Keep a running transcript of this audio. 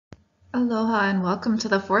Aloha and welcome to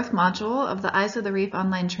the fourth module of the Eyes of the Reef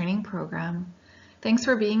online training program. Thanks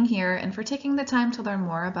for being here and for taking the time to learn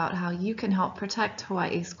more about how you can help protect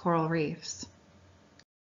Hawaii's coral reefs.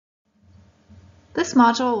 This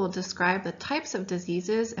module will describe the types of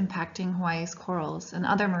diseases impacting Hawaii's corals and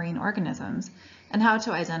other marine organisms and how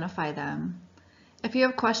to identify them. If you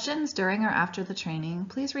have questions during or after the training,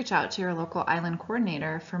 please reach out to your local island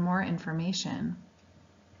coordinator for more information.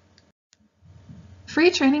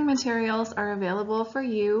 Free training materials are available for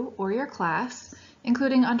you or your class,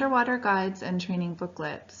 including underwater guides and training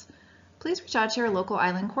booklets. Please reach out to your local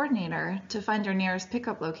island coordinator to find your nearest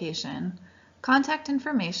pickup location. Contact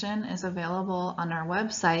information is available on our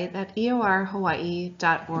website at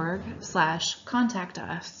eorhawaii.org/contact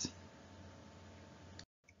us.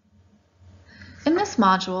 In this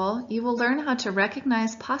module, you will learn how to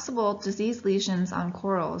recognize possible disease lesions on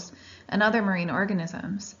corals and other marine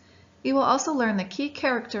organisms. You will also learn the key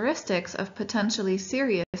characteristics of potentially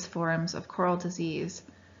serious forms of coral disease.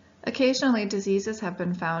 Occasionally, diseases have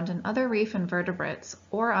been found in other reef invertebrates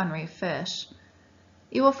or on reef fish.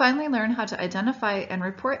 You will finally learn how to identify and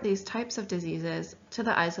report these types of diseases to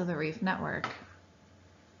the Eyes of the Reef network.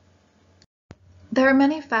 There are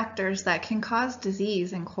many factors that can cause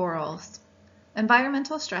disease in corals.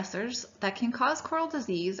 Environmental stressors that can cause coral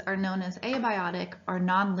disease are known as abiotic or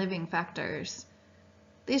non-living factors.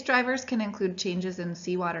 These drivers can include changes in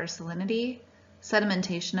seawater salinity,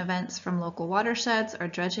 sedimentation events from local watersheds or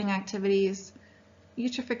dredging activities,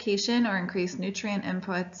 eutrophication or increased nutrient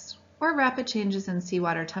inputs, or rapid changes in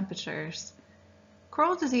seawater temperatures.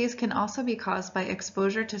 Coral disease can also be caused by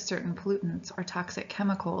exposure to certain pollutants or toxic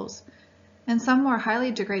chemicals. In some more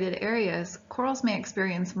highly degraded areas, corals may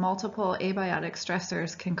experience multiple abiotic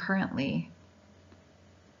stressors concurrently.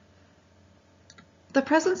 The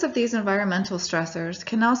presence of these environmental stressors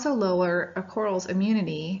can also lower a coral's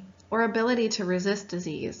immunity or ability to resist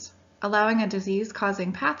disease, allowing a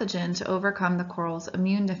disease-causing pathogen to overcome the coral's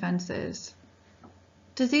immune defenses.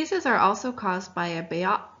 Diseases are also caused by a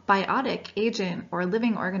biotic agent or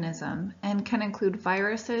living organism and can include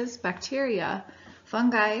viruses, bacteria,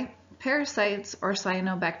 fungi, parasites, or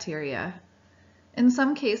cyanobacteria. In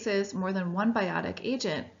some cases, more than one biotic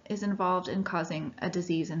agent is involved in causing a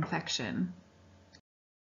disease infection.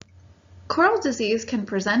 Coral disease can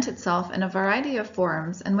present itself in a variety of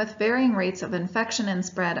forms and with varying rates of infection and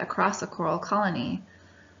spread across a coral colony.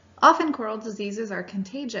 Often coral diseases are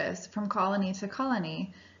contagious from colony to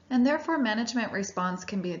colony, and therefore management response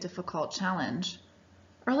can be a difficult challenge.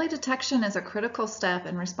 Early detection is a critical step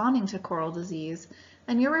in responding to coral disease,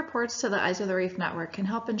 and your reports to the Eyes of the Reef network can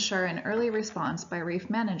help ensure an early response by reef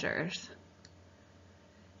managers.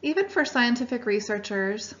 Even for scientific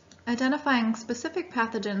researchers, identifying specific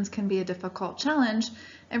pathogens can be a difficult challenge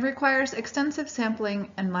and requires extensive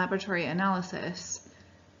sampling and laboratory analysis.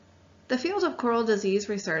 The field of coral disease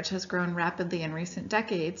research has grown rapidly in recent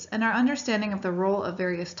decades, and our understanding of the role of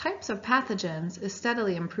various types of pathogens is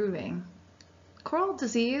steadily improving. Coral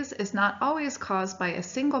disease is not always caused by a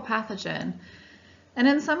single pathogen, and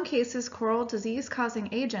in some cases, coral disease-causing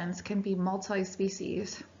agents can be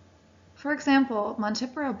multi-species. For example,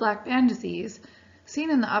 Montipora black band disease,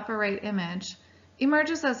 seen in the upper right image,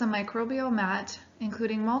 emerges as a microbial mat,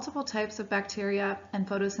 including multiple types of bacteria and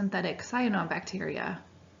photosynthetic cyanobacteria.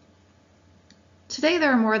 Today,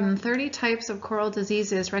 there are more than 30 types of coral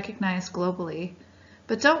diseases recognized globally.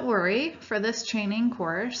 But don't worry, for this training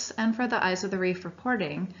course and for the Eyes of the Reef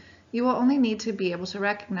reporting, you will only need to be able to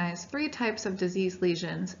recognize 3 types of disease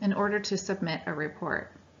lesions in order to submit a report.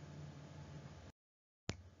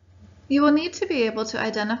 You will need to be able to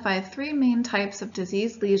identify 3 main types of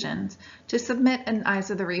disease lesions to submit an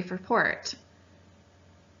Eyes of the Reef report: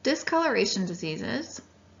 discoloration diseases,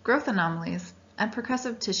 growth anomalies, and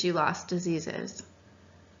progressive tissue loss diseases.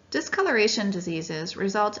 Discoloration diseases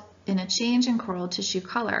result in a change in coral tissue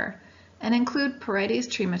color and include Porites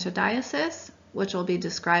trematodiasis, which will be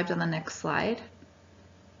described on the next slide.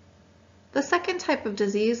 The second type of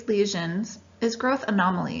disease lesions is growth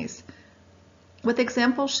anomalies, with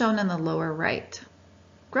examples shown in the lower right.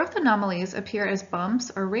 Growth anomalies appear as bumps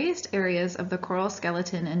or raised areas of the coral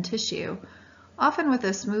skeleton and tissue, often with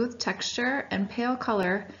a smooth texture and pale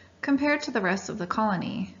color compared to the rest of the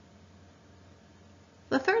colony.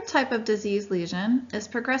 The third type of disease lesion is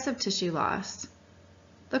progressive tissue loss.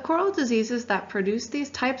 The coral diseases that produce these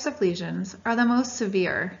types of lesions are the most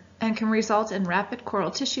severe and can result in rapid coral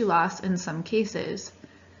tissue loss in some cases.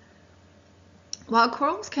 While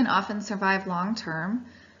corals can often survive long-term,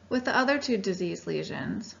 with the other 2 disease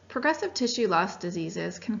lesions, progressive tissue loss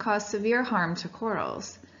diseases can cause severe harm to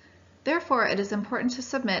corals. Therefore, it is important to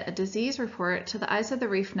submit a disease report to the Eyes of the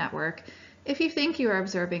Reef Network if you think you are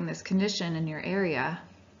observing this condition in your area.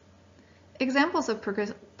 Examples of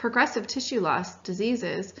progressive tissue loss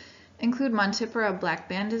diseases include Montipora black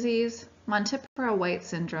band disease, Montipora white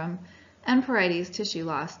syndrome, and Porites tissue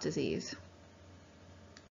loss disease.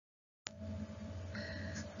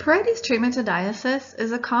 Porites trematodiasis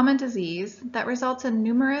is a common disease that results in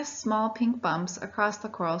numerous small pink bumps across the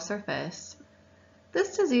coral surface.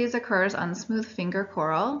 This disease occurs on smooth finger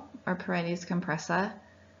coral, or Porites compressa,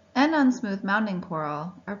 and on smooth mounding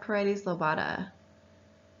coral, or Porites lobata.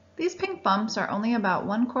 These pink bumps are only about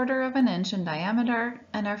 1/4 of an inch in diameter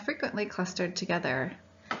and are frequently clustered together.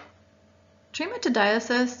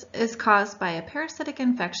 Trematodiasis is caused by a parasitic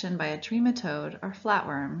infection by a trematode, or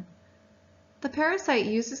flatworm. The parasite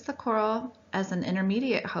uses the coral as an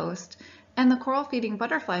intermediate host and the coral-feeding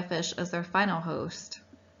butterfly fish as their final host.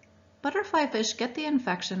 Butterfly fish get the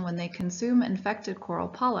infection when they consume infected coral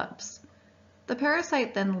polyps. The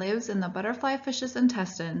parasite then lives in the butterfly fish's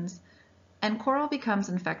intestines, and coral becomes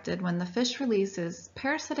infected when the fish releases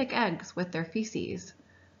parasitic eggs with their feces.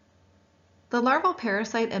 The larval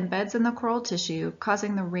parasite embeds in the coral tissue,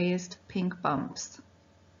 causing the raised pink bumps.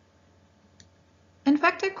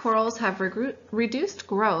 Infected corals have reduced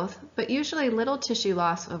growth, but usually little tissue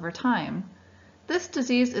loss over time. This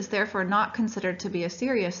disease is therefore not considered to be a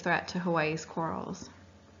serious threat to Hawaii's corals.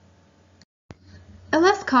 A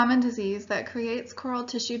less common disease that creates coral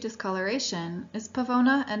tissue discoloration is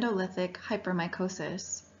Pavona endolithic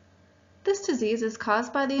hypermycosis. This disease is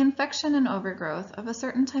caused by the infection and overgrowth of a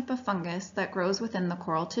certain type of fungus that grows within the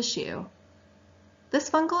coral tissue. This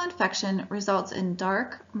fungal infection results in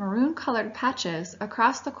dark, maroon-colored patches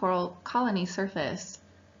across the coral colony surface.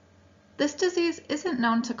 This disease isn't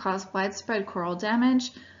known to cause widespread coral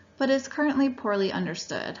damage, but is currently poorly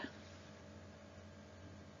understood.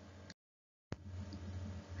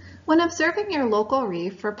 When observing your local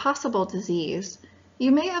reef for possible disease,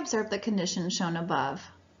 you may observe the conditions shown above.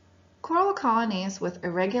 Coral colonies with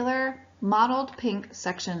irregular, mottled pink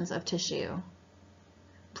sections of tissue.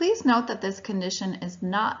 Please note that this condition is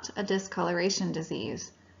not a discoloration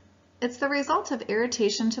disease. It's the result of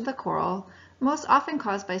irritation to the coral, most often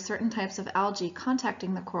caused by certain types of algae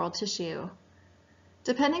contacting the coral tissue.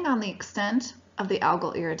 Depending on the extent of the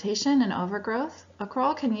algal irritation and overgrowth, a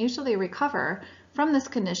coral can usually recover from this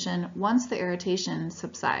condition once the irritation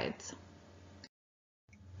subsides.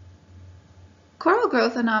 Coral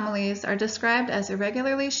growth anomalies are described as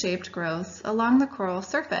irregularly shaped growths along the coral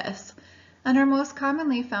surface and are most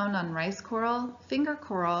commonly found on rice coral, finger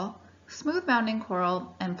coral, smooth mounding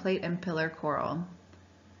coral, and plate and pillar coral.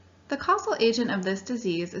 The causal agent of this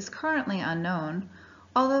disease is currently unknown,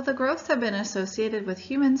 although the growths have been associated with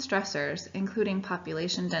human stressors, including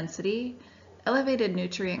population density, elevated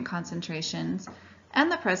nutrient concentrations,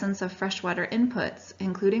 and the presence of freshwater inputs,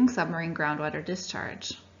 including submarine groundwater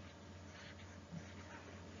discharge.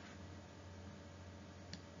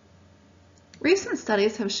 Recent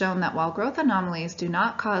studies have shown that while growth anomalies do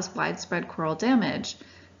not cause widespread coral damage,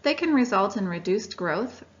 they can result in reduced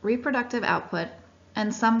growth, reproductive output,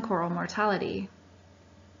 and some coral mortality.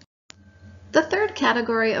 The third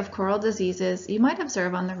category of coral diseases you might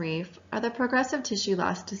observe on the reef are the progressive tissue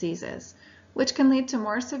loss diseases, which can lead to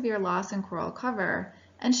more severe loss in coral cover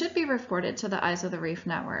and should be reported to the Eyes of the Reef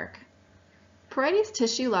Network. Porites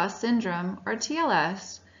tissue loss syndrome, or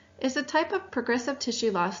TLS, is a type of progressive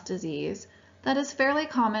tissue loss disease that is fairly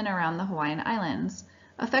common around the Hawaiian Islands,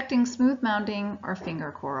 affecting smooth mounding or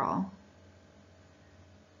finger coral.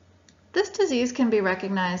 This disease can be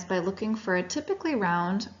recognized by looking for a typically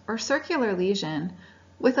round or circular lesion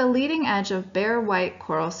with a leading edge of bare white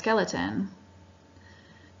coral skeleton.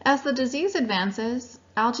 As the disease advances,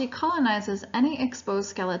 algae colonizes any exposed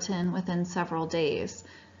skeleton within several days,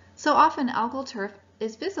 so often algal turf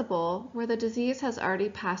is visible where the disease has already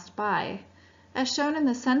passed by, as shown in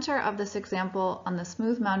the center of this example on the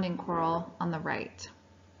smooth mounding coral on the right.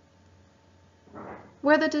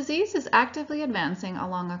 Where the disease is actively advancing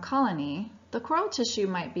along a colony, the coral tissue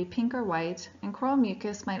might be pink or white, and coral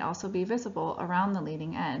mucus might also be visible around the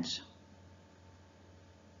leading edge.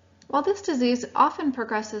 While this disease often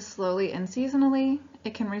progresses slowly and seasonally,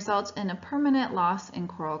 it can result in a permanent loss in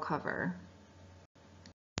coral cover.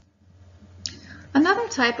 Another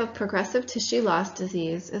type of progressive tissue loss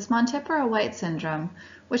disease is Montipora white syndrome,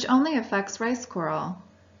 which only affects rice coral.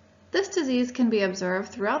 This disease can be observed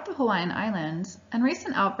throughout the Hawaiian Islands, and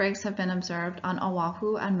recent outbreaks have been observed on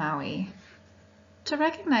Oahu and Maui. To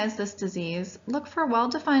recognize this disease, look for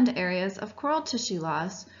well-defined areas of coral tissue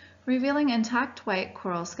loss revealing intact white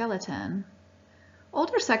coral skeleton.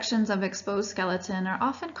 Older sections of exposed skeleton are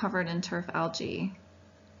often covered in turf algae.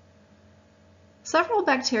 Several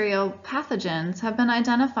bacterial pathogens have been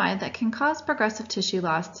identified that can cause progressive tissue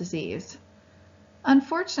loss disease.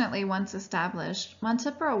 Unfortunately, once established,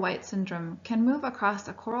 Montipora white syndrome can move across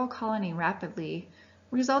a coral colony rapidly,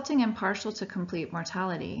 resulting in partial to complete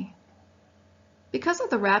mortality. Because of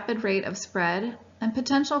the rapid rate of spread and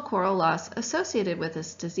potential coral loss associated with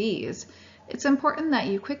this disease, it's important that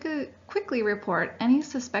you quickly report any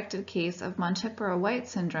suspected case of Montipora white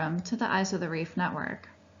syndrome to the Eyes of the Reef network.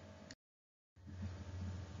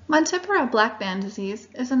 Montipora black band disease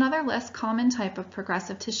is another less common type of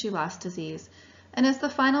progressive tissue loss disease and is the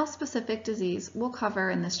final specific disease we'll cover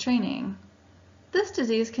in this training. This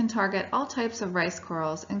disease can target all types of rice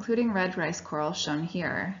corals, including red rice coral shown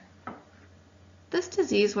here. This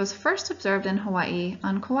disease was first observed in Hawaii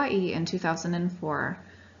on Kauai in 2004,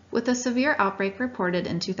 with a severe outbreak reported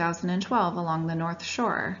in 2012 along the North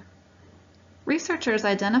Shore. Researchers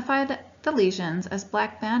identified the lesions as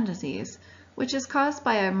black band disease, which is caused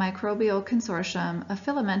by a microbial consortium of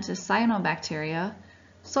filamentous cyanobacteria,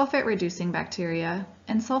 sulfate-reducing bacteria,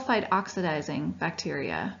 and sulfide-oxidizing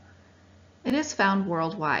bacteria. It is found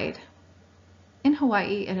worldwide. In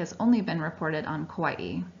Hawaii, it has only been reported on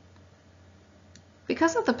Kauai.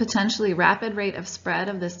 Because of the potentially rapid rate of spread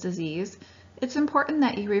of this disease, it's important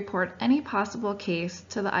that you report any possible case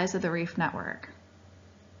to the Eyes of the Reef network.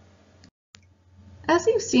 As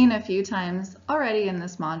you've seen a few times already in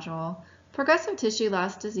this module, progressive tissue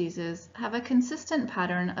loss diseases have a consistent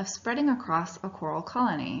pattern of spreading across a coral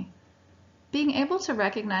colony. Being able to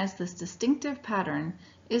recognize this distinctive pattern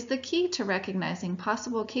is the key to recognizing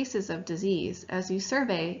possible cases of disease as you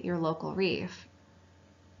survey your local reef.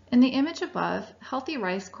 In the image above, healthy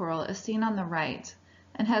rice coral is seen on the right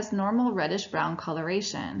and has normal reddish-brown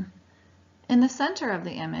coloration. In the center of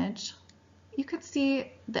the image, you could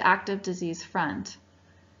see the active disease front.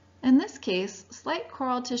 In this case, slight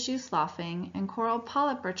coral tissue sloughing and coral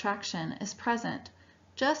polyp retraction is present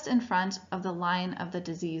just in front of the line of the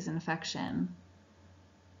disease infection.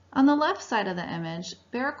 On the left side of the image,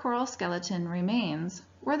 bare coral skeleton remains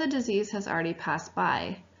where the disease has already passed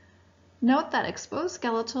by. Note that exposed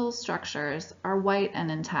skeletal structures are white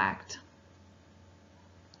and intact.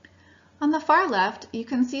 On the far left, you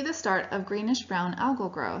can see the start of greenish-brown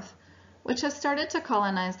algal growth, which has started to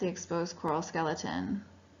colonize the exposed coral skeleton.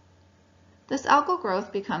 This algal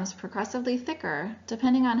growth becomes progressively thicker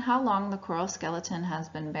depending on how long the coral skeleton has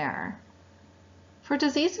been bare. For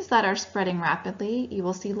diseases that are spreading rapidly, you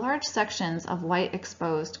will see large sections of white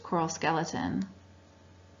exposed coral skeleton.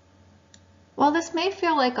 While this may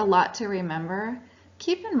feel like a lot to remember,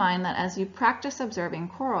 keep in mind that as you practice observing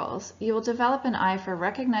corals, you will develop an eye for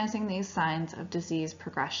recognizing these signs of disease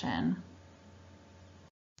progression.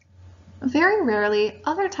 Very rarely,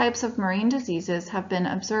 other types of marine diseases have been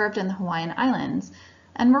observed in the Hawaiian Islands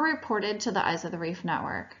and were reported to the Eyes of the Reef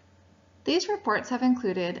network. These reports have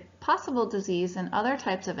included possible disease in other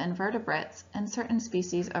types of invertebrates and certain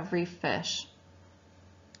species of reef fish.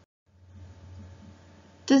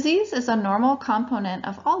 Disease is a normal component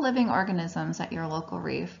of all living organisms at your local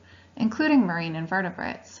reef, including marine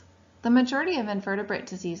invertebrates. The majority of invertebrate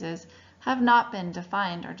diseases have not been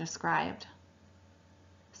defined or described.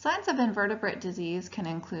 Signs of invertebrate disease can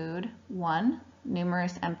include 1.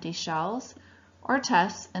 Numerous empty shells or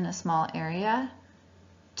tests in a small area,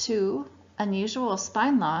 2. Unusual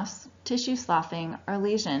spine loss, tissue sloughing, or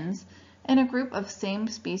lesions in a group of same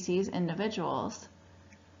species individuals,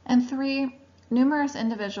 and 3. Numerous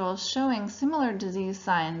individuals showing similar disease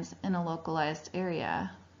signs in a localized area.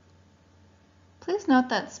 Please note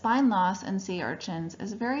that spine loss in sea urchins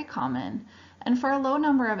is very common, and for a low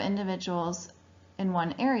number of individuals in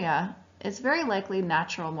one area, it's very likely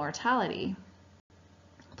natural mortality.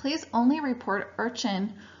 Please only report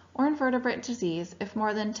urchin or invertebrate disease if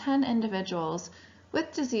more than 10 individuals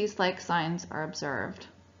with disease-like signs are observed.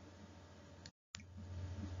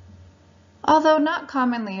 Although not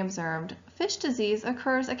commonly observed, fish disease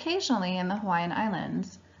occurs occasionally in the Hawaiian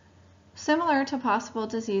Islands. Similar to possible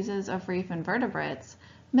diseases of reef invertebrates,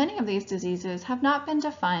 many of these diseases have not been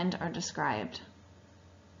defined or described.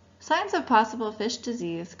 Signs of possible fish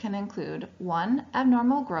disease can include 1.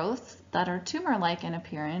 Abnormal growths that are tumor-like in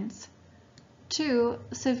appearance, 2.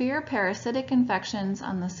 Severe parasitic infections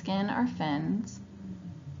on the skin or fins,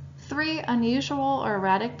 3. Unusual or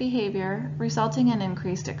erratic behavior resulting in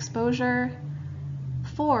increased exposure,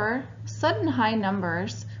 4. Sudden high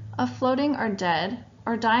numbers of floating or dead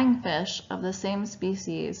or dying fish of the same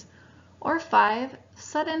species, or 5.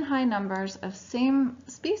 Sudden high numbers of same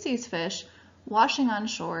species fish washing on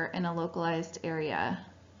shore in a localized area.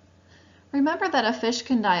 Remember that a fish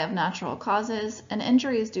can die of natural causes, and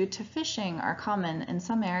injuries due to fishing are common in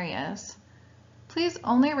some areas. Please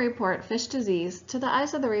only report fish disease to the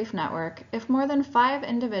Eyes of the Reef Network if more than 5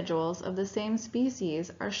 individuals of the same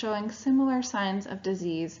species are showing similar signs of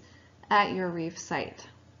disease at your reef site.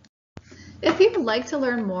 If you would like to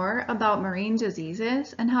learn more about marine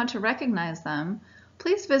diseases and how to recognize them,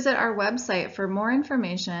 please visit our website for more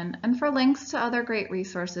information and for links to other great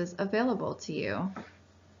resources available to you.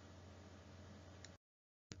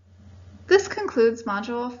 This concludes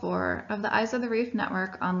Module 4 of the Eyes of the Reef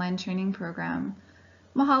Network online training program.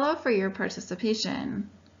 Mahalo for your participation.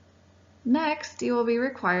 Next, you will be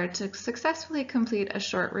required to successfully complete a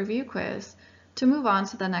short review quiz to move on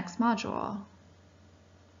to the next module.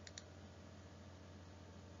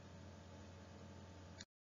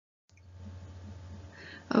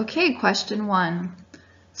 Okay, question 1.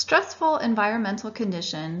 Stressful environmental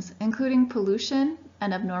conditions, including pollution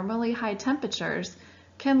and abnormally high temperatures,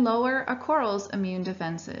 can lower a coral's immune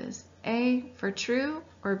defenses. A for true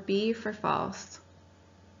or B for false?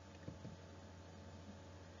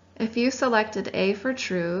 If you selected A for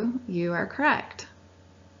true, you are correct.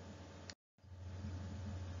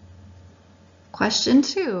 Question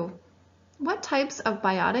 2. What types of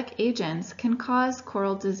biotic agents can cause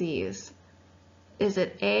coral disease? Is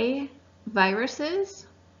it A, viruses,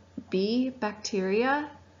 B,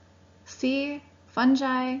 bacteria, C,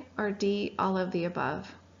 fungi, or D, all of the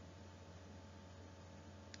above?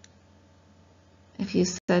 If you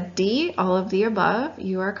said D, all of the above,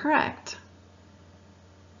 you are correct.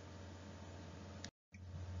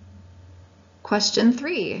 Question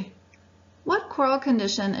 3. What coral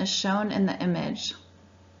condition is shown in the image?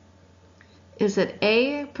 Is it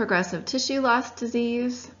A, progressive tissue loss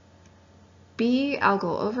disease, B,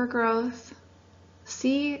 algal overgrowth,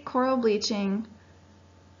 C, coral bleaching,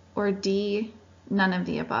 or D, none of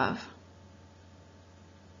the above?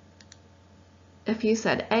 If you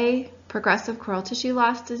said A, progressive coral tissue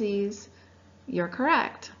loss disease, you're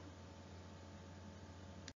correct.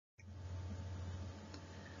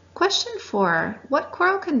 Question 4. What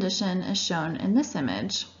coral condition is shown in this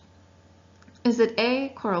image? Is it A,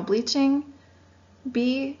 coral bleaching,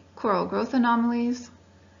 B, coral growth anomalies,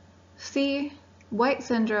 C, white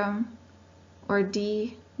syndrome, or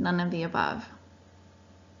D, none of the above?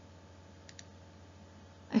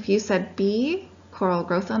 If you said B, coral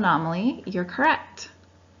growth anomaly, you're correct.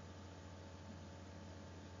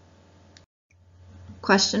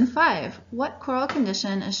 Question 5. What coral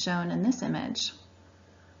condition is shown in this image?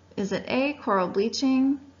 Is it A, coral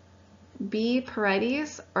bleaching, B,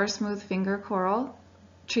 parietes or smooth finger coral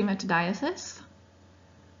trematodiasis?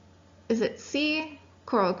 Is it C,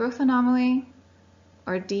 coral growth anomaly,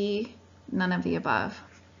 or D, none of the above?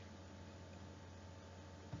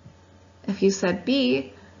 If you said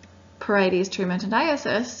B, parietes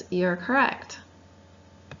trematodiasis, you're correct.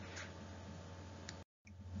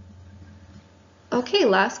 Okay,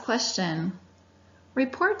 last question.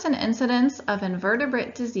 Report an incidence of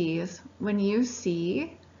invertebrate disease when you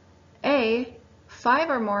see A, 5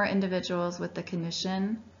 or more individuals with the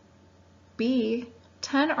condition, B,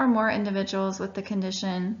 10 or more individuals with the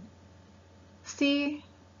condition, C,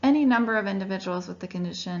 any number of individuals with the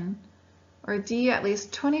condition, or D, at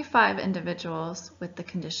least 25 individuals with the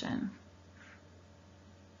condition.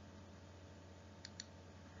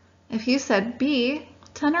 If you said B,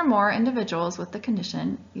 10 or more individuals with the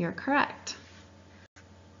condition, you're correct.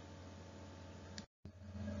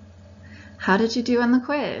 How did you do on the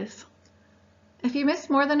quiz? If you missed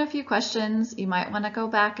more than a few questions, you might want to go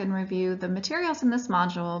back and review the materials in this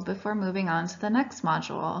module before moving on to the next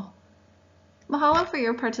module. Mahalo for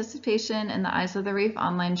your participation in the Eyes of the Reef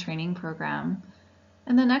online training program.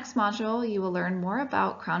 In the next module, you will learn more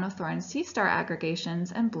about crown of thorns sea star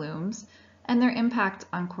aggregations and blooms and their impact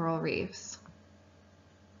on coral reefs.